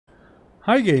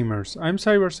Hi gamers, I'm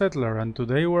Cyber Settler and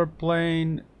today we're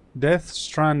playing Death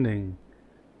Stranding.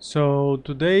 So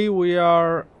today we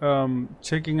are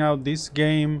checking out this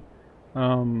game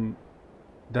um,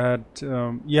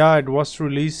 it was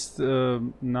released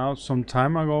now some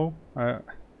time ago.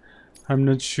 I'm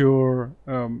not sure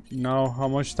now how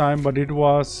much time, but it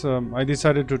was, I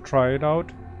decided to try it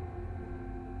out.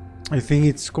 I think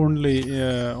it's currently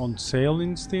on sale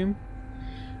in Steam.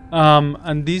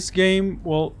 And this game,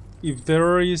 well, if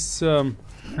there is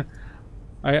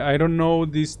I don't know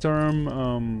this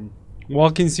term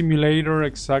walking simulator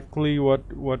exactly what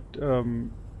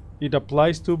it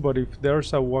applies to, but if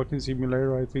there's a walking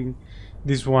simulator, I think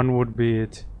this one would be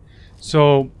it.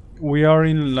 So we are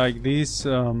in like this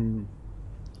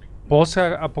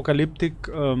post-apocalyptic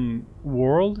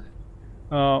world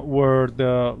where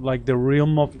the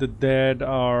realm of the dead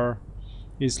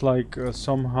is like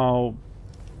somehow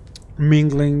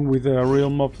mingling with the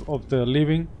realm of the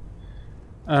living.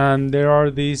 And there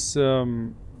are these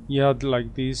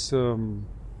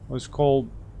what's called,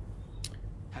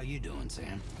 How you doing,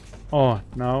 Sam? oh,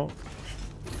 now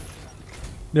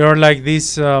there are like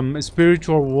these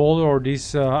spiritual world, or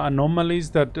these anomalies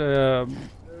that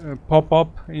pop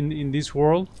up in this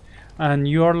world, and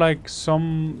you are like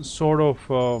some sort of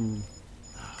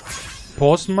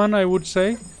postman, I would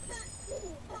say,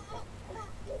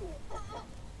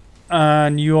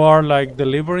 and you are like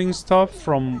delivering stuff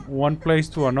from one place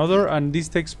to another. And this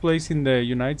takes place in the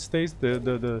United States.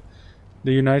 The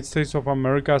United States of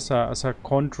America as a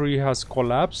country has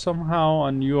collapsed somehow,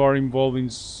 and you are involved in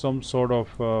some sort of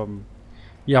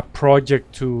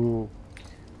project to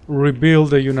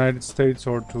rebuild the United States,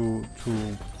 or to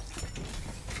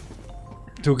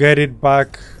get it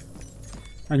back.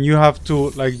 And you have to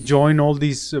like join all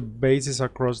these bases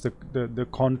across the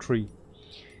country.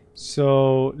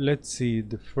 So let's see,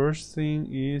 the first thing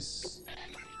is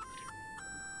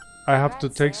I have to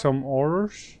take some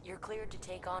orders. You're cleared to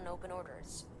take on open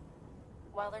orders.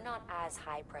 While they're not as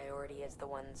high priority as the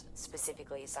ones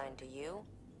specifically assigned to you,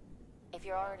 if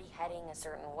you're already heading a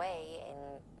certain way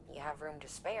and you have room to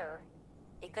spare,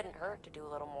 it couldn't hurt to do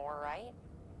a little more, right?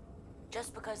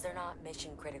 Just because they're not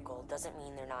mission critical doesn't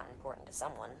mean they're not important to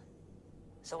someone.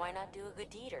 So why not do a good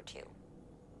deed or two?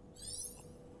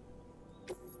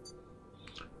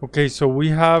 Okay, so we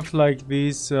have like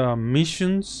these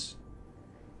missions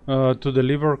to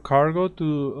deliver cargo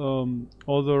to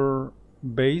other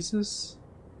bases,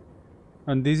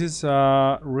 and this is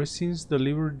resins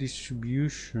delivery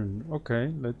distribution.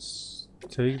 Okay, let's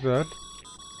take that.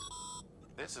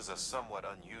 This is a somewhat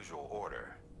unusual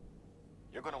order.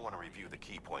 You're going to want to review the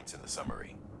key points in the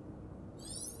summary.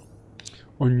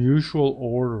 Unusual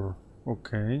order.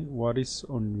 Okay, what is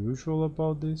unusual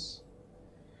about this?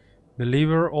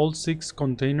 Deliver all 6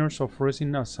 containers of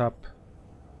resin ASAP.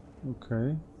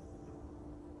 Okay,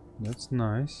 that's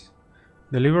nice.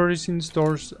 Deliver resin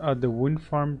stores at the wind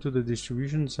farm to the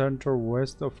distribution center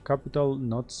west of capital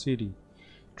Knot City.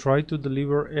 Try to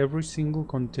deliver every single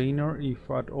container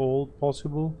if at all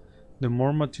possible. The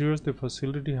more materials the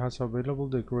facility has available,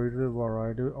 the greater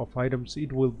variety of items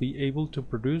it will be able to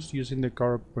produce using the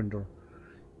current printer.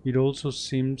 It also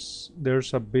seems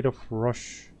there's a bit of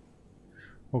rush.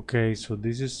 Okay, so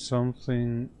this is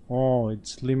something. Oh,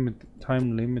 it's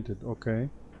time limited. Okay.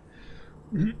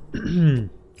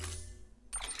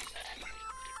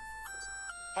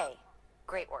 Hey,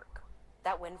 great work.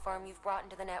 That wind farm you've brought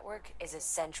into the network is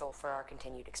essential for our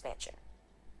continued expansion.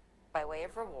 By way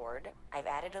of reward, I've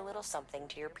added a little something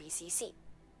to your PCC.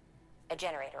 A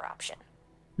generator option.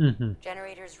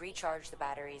 Generators recharge the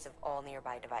batteries of all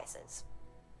nearby devices.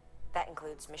 That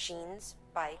includes machines,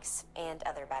 bikes, and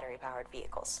other battery-powered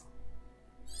vehicles.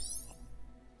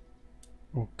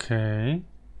 Okay.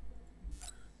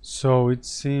 So it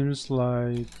seems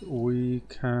like we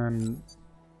can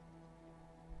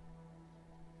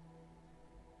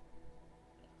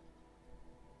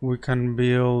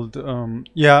build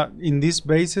in these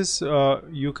bases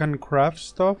you can craft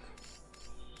stuff,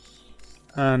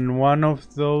 and one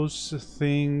of those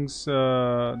things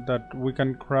that we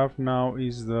can craft now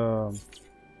is the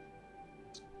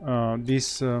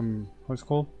what's it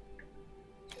called,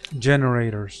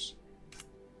 generators.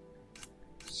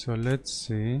 So let's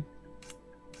see,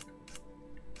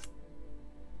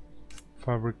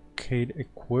 fabricate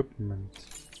equipment.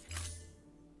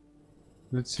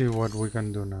 Let's see what we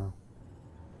can do now.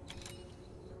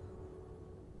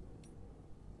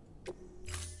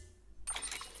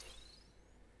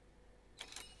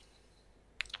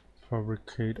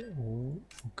 Fabricate all.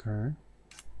 Okay.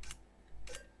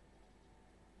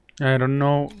 I don't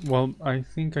know. Well, I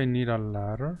think I need a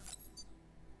ladder.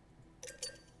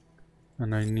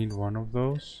 And I need one of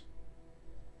those.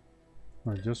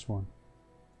 Or just one.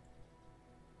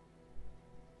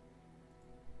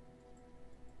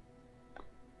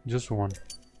 Just one.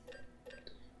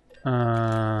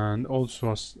 And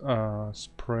also a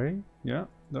spray. Yeah,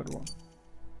 that one.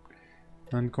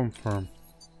 And confirm.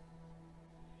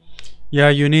 Yeah,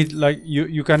 you need like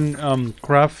you can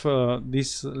craft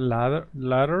these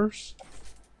ladders.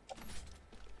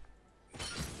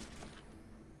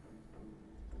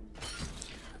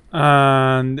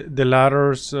 And the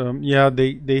ladders, yeah,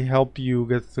 they help you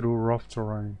get through rough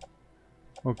terrain.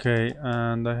 Okay,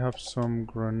 and I have some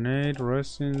grenade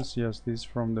resins. Yes, this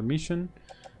from the mission.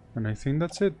 And I think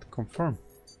that's it. Confirm.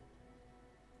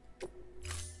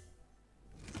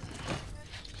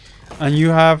 And you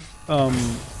have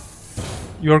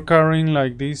you're carrying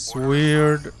like this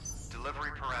weird Delivery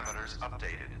parameters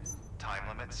updated. Time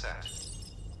limit set.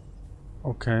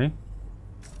 Okay.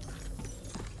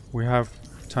 We have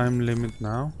time limit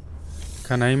now.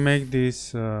 Can I make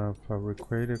this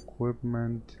fabricate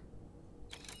equipment?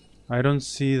 I don't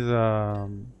see the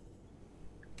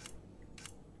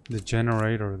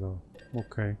generator though.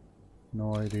 Okay,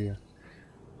 no idea.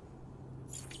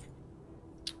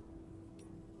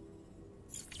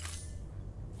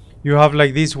 You have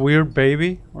like this weird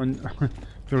baby on.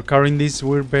 You're carrying this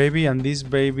weird baby, and this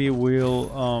baby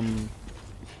will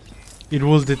it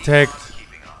will detect.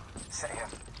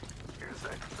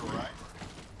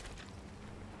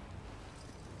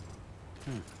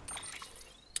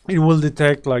 It will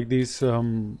detect like these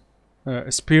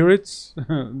spirits,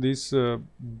 these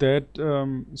dead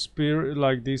spirit,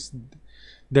 like these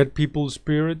dead people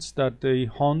spirits that they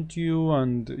haunt you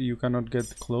and you cannot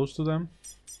get close to them.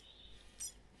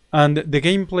 And the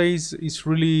gameplay is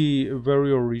really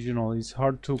very original. It's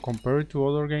hard to compare it to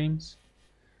other games.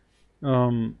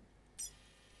 I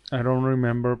don't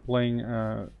remember playing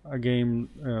a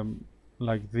game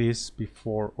like this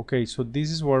before. Okay, so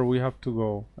this is where we have to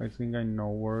go. I think I know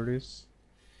where it is.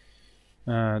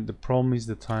 The problem is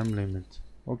the time limit.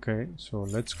 Okay, so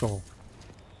let's go.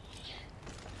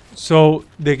 So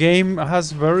the game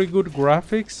has very good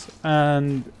graphics,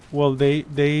 and well,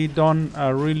 they done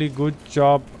a really good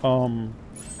job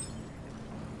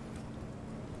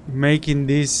making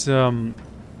this this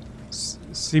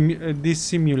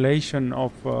simulation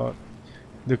of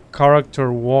the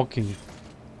character walking.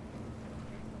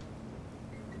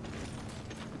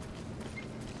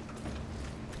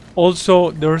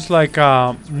 Also, there's like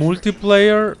a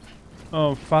multiplayer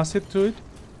facet to it.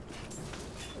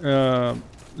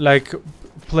 Like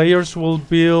players will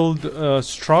build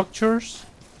structures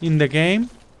in the game,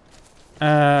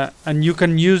 and you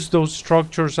can use those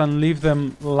structures and leave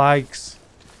them likes.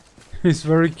 It's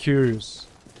very curious.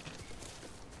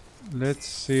 Let's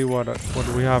see what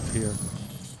we have here.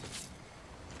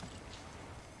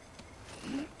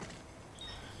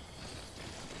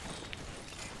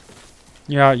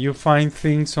 Yeah, you find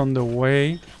things on the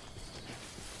way.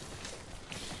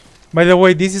 By the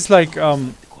way, this is like I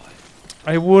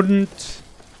wouldn't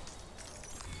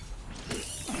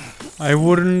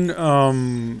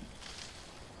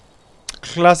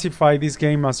classify this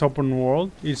game as open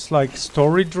world. It's like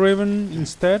story driven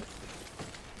instead.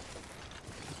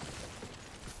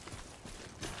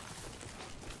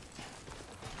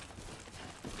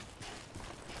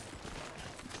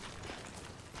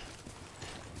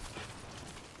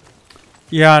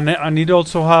 Yeah, and it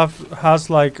also has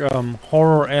like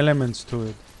horror elements to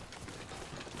it.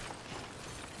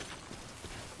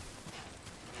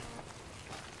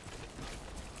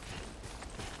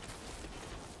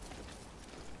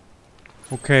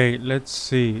 Okay, let's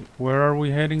see. Where are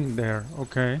we heading? There.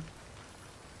 Okay.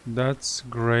 That's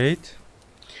great.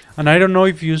 And I don't know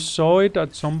if you saw it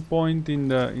at some point in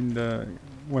the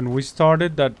when we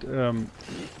started that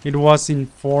it was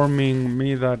informing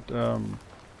me that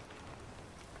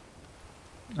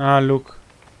look,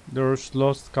 there's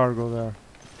lost cargo there.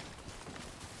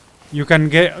 You can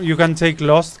take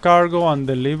lost cargo and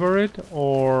deliver it,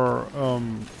 or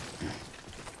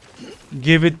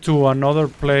give it to another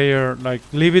player, like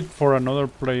leave it for another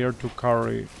player to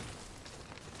carry.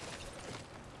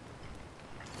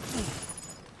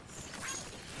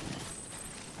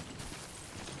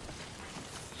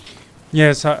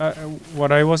 Yes,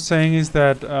 what I was saying is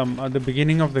that at the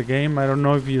beginning of the game, I don't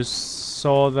know if you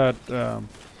saw that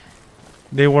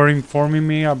they were informing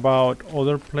me about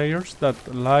other players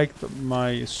that liked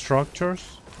my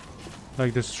structures,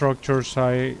 like the structures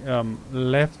I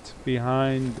left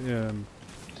behind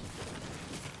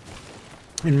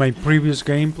in my previous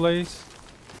gameplays.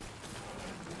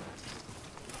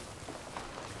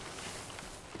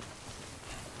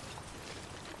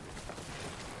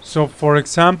 So for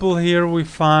example, here we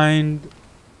find,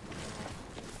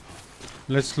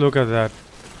 let's look at that.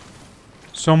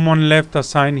 Someone left a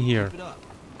sign here. Keep it up.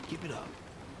 Keep it up.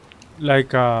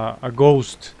 Like a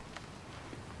ghost.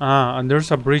 Ah, and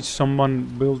there's a bridge. Someone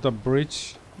built a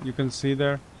bridge. You can see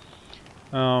there.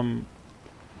 And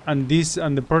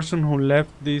the person who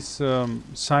left this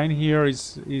sign here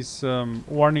is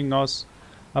warning us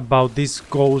about this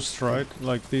ghost, right?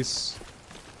 Like this.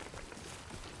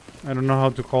 I don't know how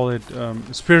to call it.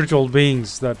 Spiritual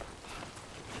beings that.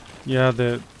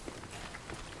 Yeah,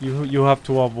 you have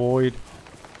to avoid.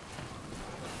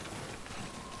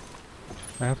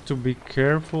 I have to be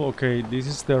careful. Okay, this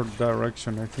is their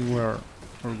direction. I think we're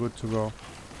good to go.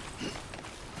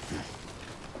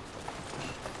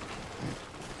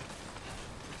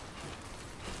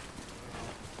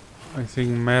 I think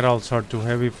metals are too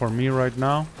heavy for me right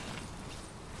now.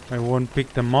 I won't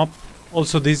pick them up.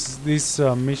 Also, this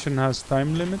mission has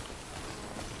time limit,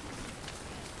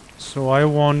 so I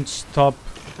won't stop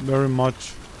very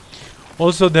much.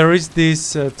 Also, there is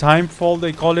this time fall,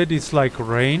 they call it. It's like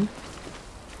rain.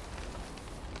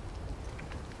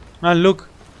 And look,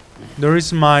 there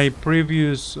is my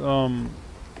previous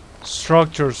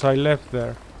structures I left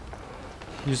there.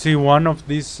 You see one of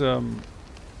these,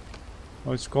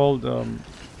 it's called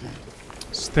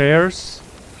stairs.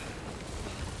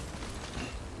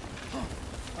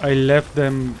 I left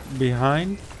them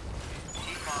behind.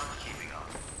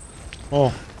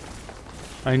 Oh,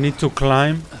 I need to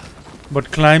climb,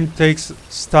 but climb takes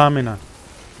stamina.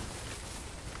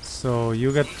 So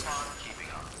you get.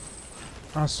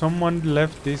 Ah, someone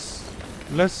left this.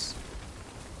 Let's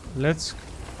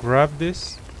grab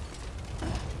this.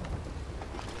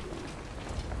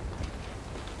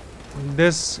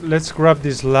 Let's grab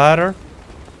this ladder.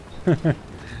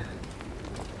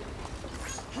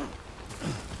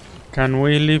 Can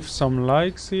we leave some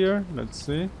likes here? Let's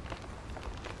see.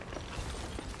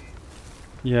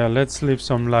 Yeah, let's leave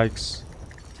some likes.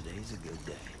 Today's a good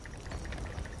day.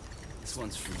 This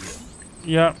one's for you.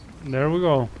 Yeah, there we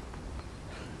go.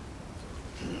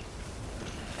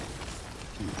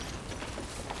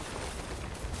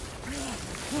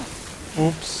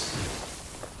 Oops.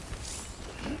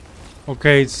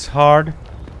 Okay, it's hard,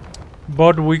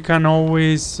 but we can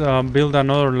always build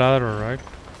another ladder, right?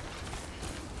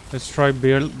 Let's try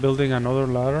building another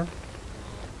ladder.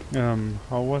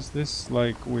 How was this?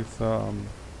 Like with the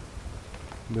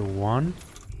one?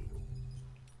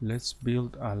 Let's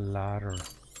build a ladder.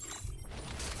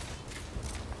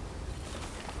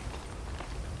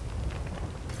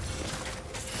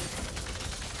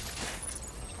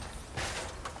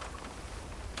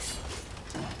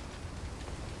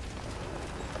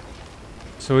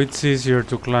 So it's easier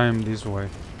to climb this way.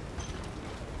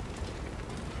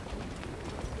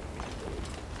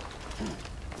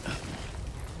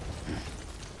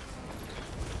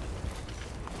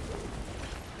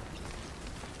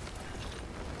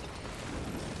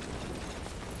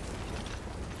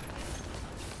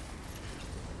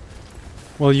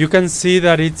 Well, you can see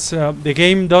that it's the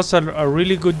game does a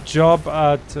really good job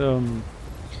at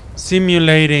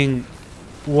simulating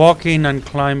walking and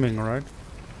climbing, right?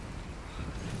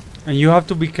 And you have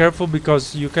to be careful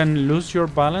because you can lose your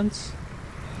balance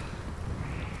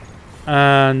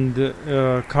and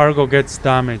cargo gets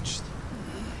damaged.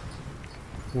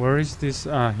 Where is this?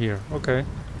 Ah, here. Okay.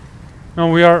 No,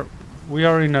 we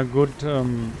are in a good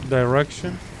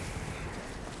direction.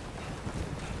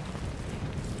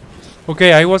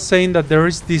 Okay, I was saying that there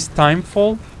is this time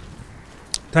fall.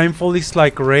 Time fall is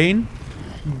like rain,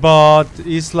 but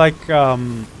it's like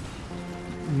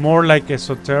more like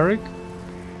esoteric.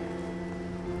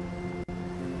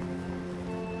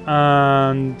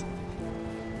 And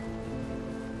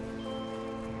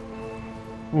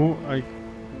oh, I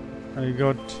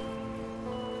got.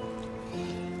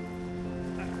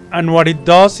 And what it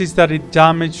does is that it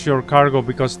damages your cargo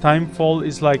because time fall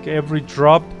is like every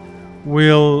drop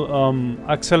will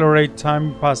accelerate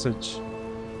time passage.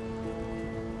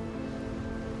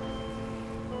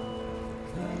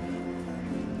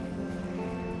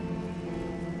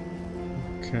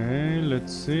 Okay,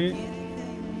 let's see.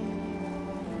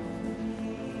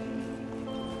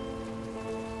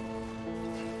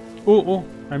 Oh,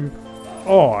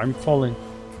 I'm falling.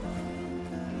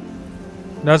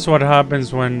 That's what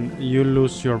happens when you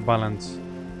lose your balance.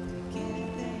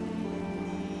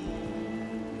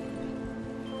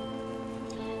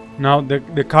 Now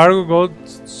the cargo got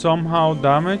somehow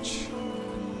damaged.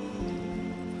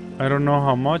 I don't know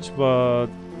how much, but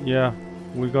yeah,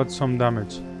 we got some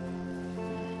damage.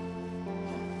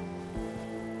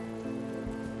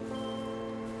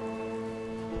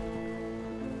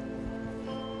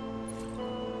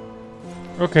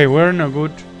 Okay, we're in a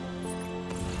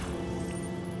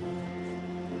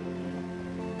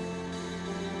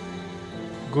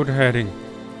good heading.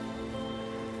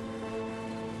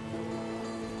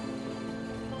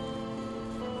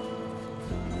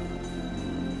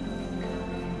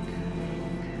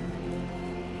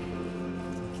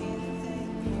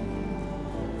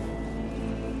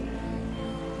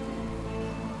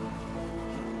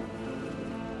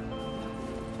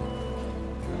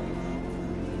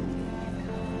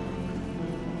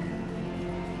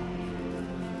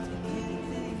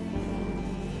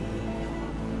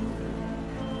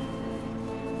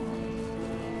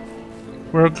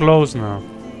 We're close now.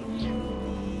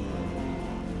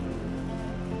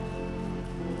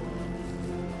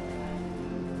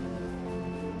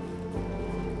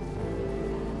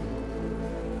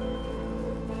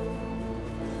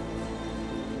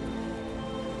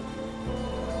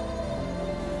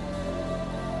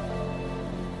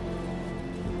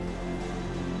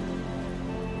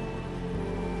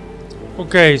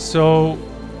 Okay, so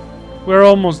we're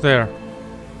almost there.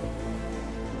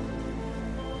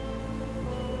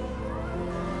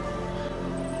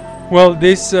 Well,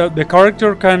 this the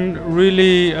character can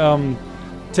really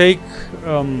take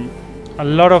a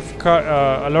lot of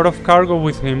cargo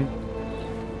with him,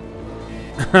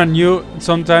 and you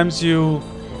sometimes you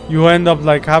end up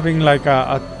like having like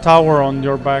a tower on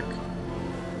your back.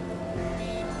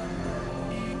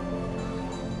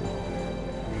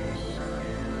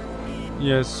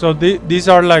 Yes, so these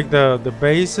are like the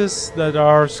bases that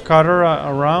are scattered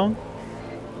around.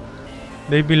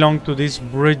 They belong to this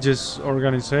bridges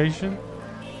organization.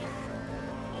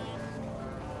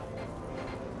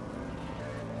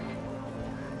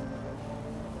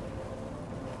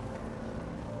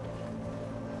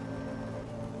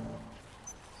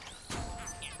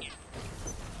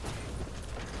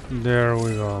 There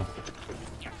we go.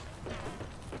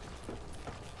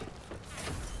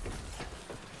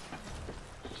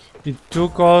 It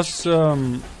took us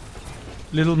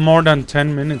little more than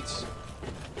 10 minutes.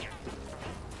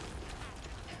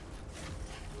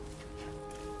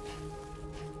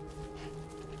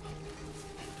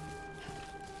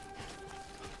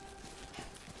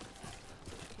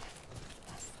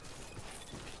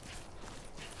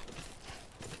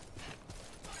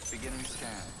 Beginning scan.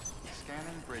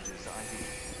 Scanning bridges ID.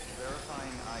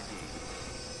 Verifying ID.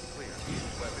 Clear.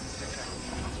 Weapons detected.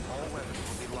 All weapons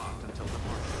will be locked until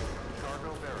departure.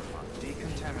 Cargo verified.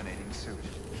 Decontaminating suit.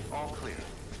 All clear.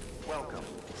 Welcome,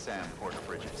 Sam Porter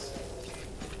Bridges.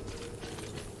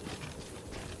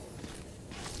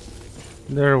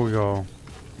 There we go.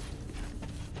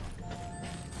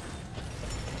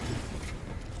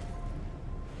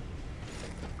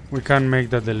 We can make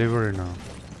the delivery now.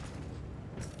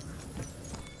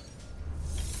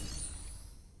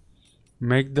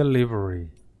 Make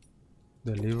delivery.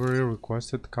 Delivery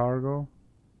requested cargo.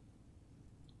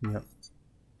 Yep.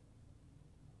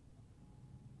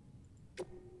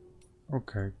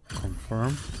 Okay,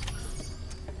 confirm.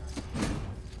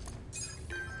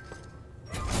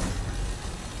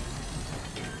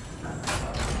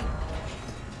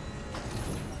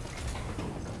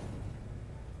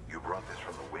 You brought this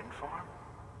from the wind farm?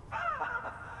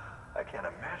 I can't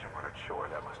imagine what a chore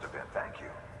that must have been. Thank you.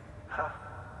 Huh.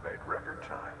 Made record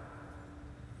time.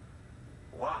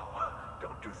 Wow.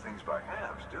 Don't do things by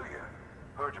halves, do you?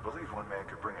 Hard to believe one man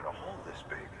could bring in a hole this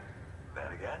big.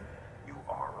 Then again, you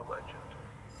are a legend.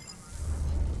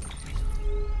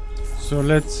 So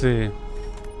let's see.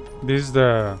 This is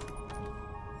the...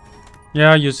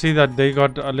 Yeah, you see that they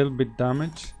got a little bit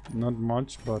damaged. Not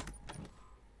much, but...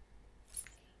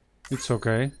 it's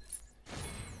okay.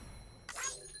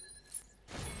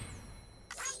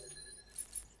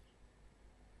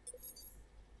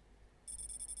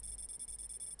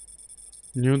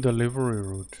 New delivery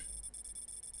route.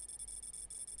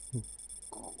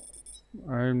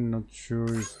 I'm not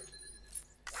sure if...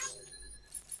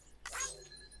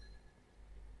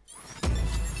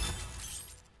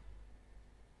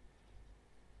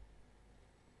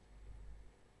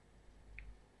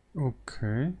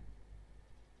 Okay.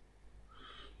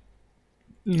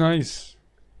 Nice.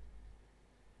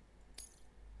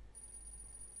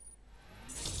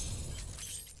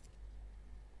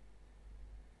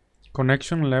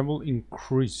 Connection level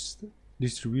increased.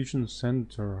 Distribution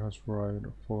center has arrived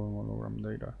for hologram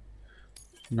data.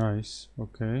 Nice.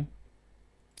 Okay.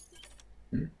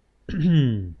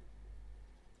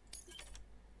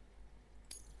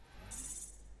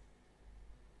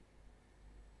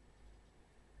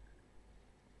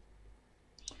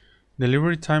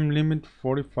 Delivery time limit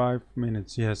 45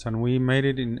 minutes. Yes, and we made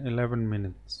it in 11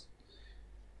 minutes.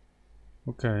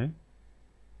 Okay.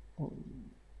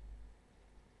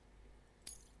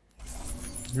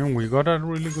 And we got a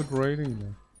really good rating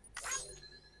there.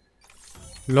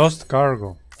 Lost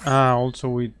cargo. Ah, also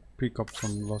we pick up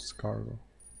some lost cargo.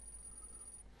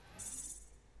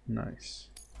 Nice.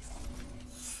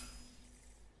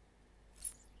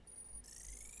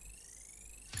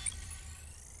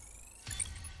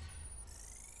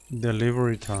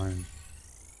 Delivery time.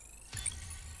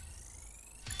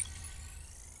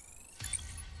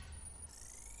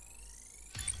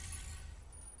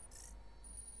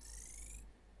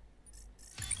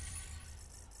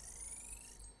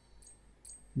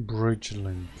 Bridge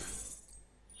link.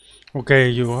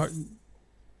 Okay,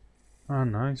 ah,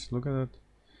 nice. Look at that.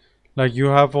 Like you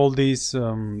have all these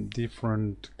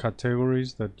different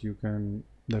categories that you can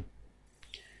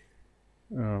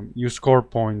you score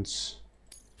points.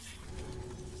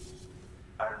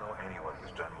 I don't know anyone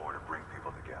who's done more to bring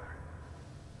people together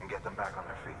and get them back on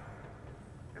their feet.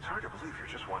 It's hard to believe you're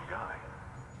just one guy.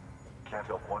 Can't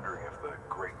help wondering if the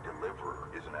Great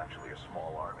Deliverer isn't actually a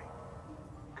small army.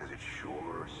 Because it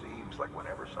sure seems like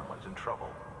whenever someone's in trouble,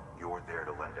 you're there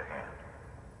to lend a hand.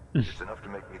 It's enough to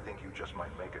make me think you just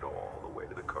might make it all the way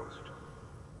to the coast.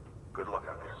 Good luck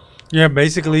out there. Yeah,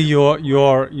 basically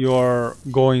you're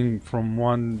going from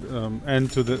one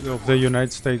end to of the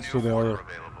United States to the other.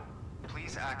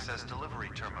 Please access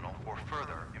delivery terminal for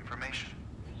further information.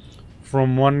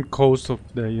 From one coast of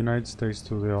the United States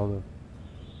to the other.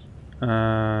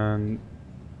 And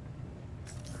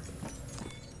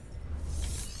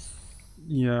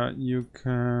yeah, you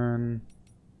can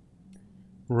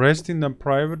rest in the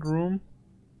private room.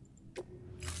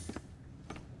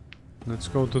 Let's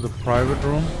go to the private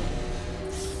room.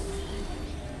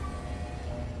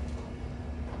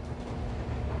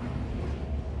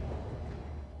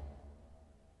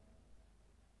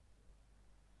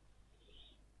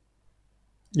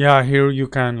 Yeah, here you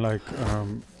can like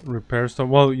repair stuff.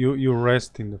 Well, you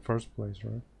rest in the first place,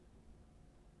 right?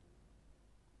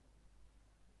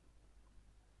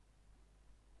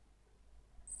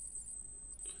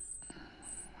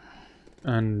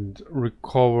 And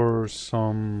recover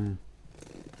some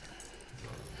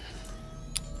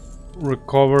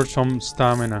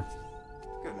stamina.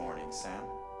 Good morning, Sam.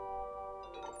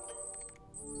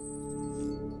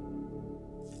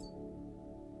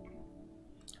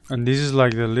 And this is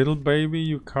like the little baby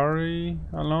you carry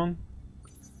along.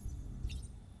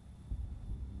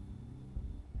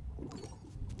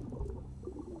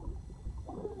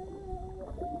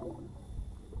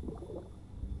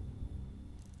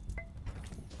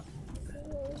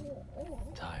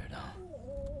 Tired, huh?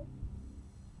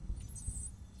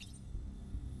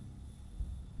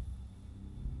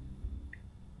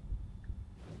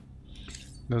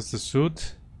 That's the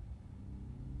suit.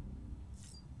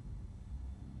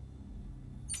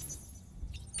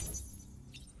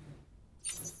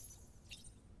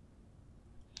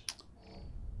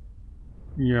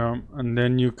 Yeah, and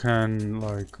then you can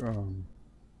like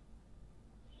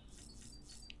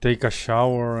take a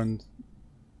shower and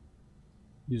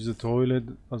use the toilet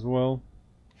as well.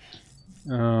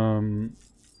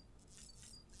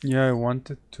 Yeah, I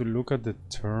wanted to look at the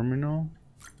terminal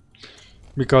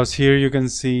because here you can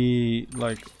see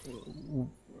like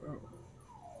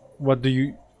what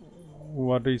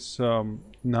is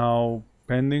now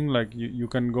pending. Like you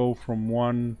can go from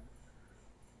one,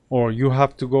 or you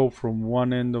have to go from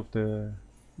one end of the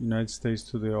United States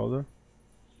to the other.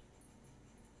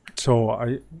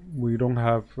 So we don't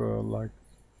have like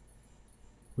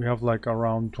we have like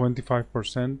around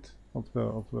 25% of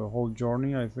the whole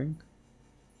journey, I think,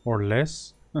 or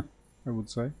less. I would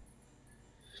say.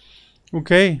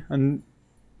 Okay, and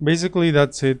basically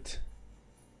that's it.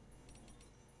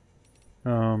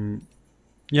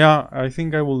 Yeah, I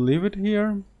think I will leave it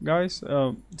here, guys.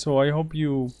 So I hope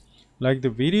you like the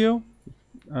video,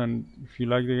 and if you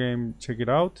like the game, check it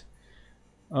out.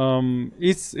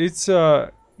 It's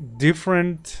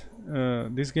different.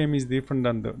 This game is different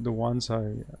than the ones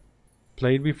I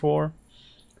played before,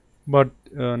 but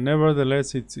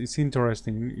nevertheless it's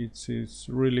interesting. It's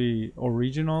really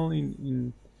original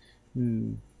in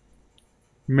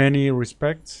many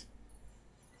respects,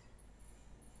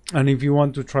 and if you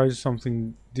want to try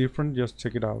something different, just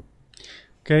check it out.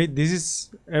 Okay, this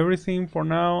is everything for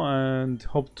now, and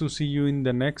hope to see you in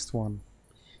the next one.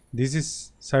 This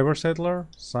is Cyber Settler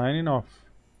signing off.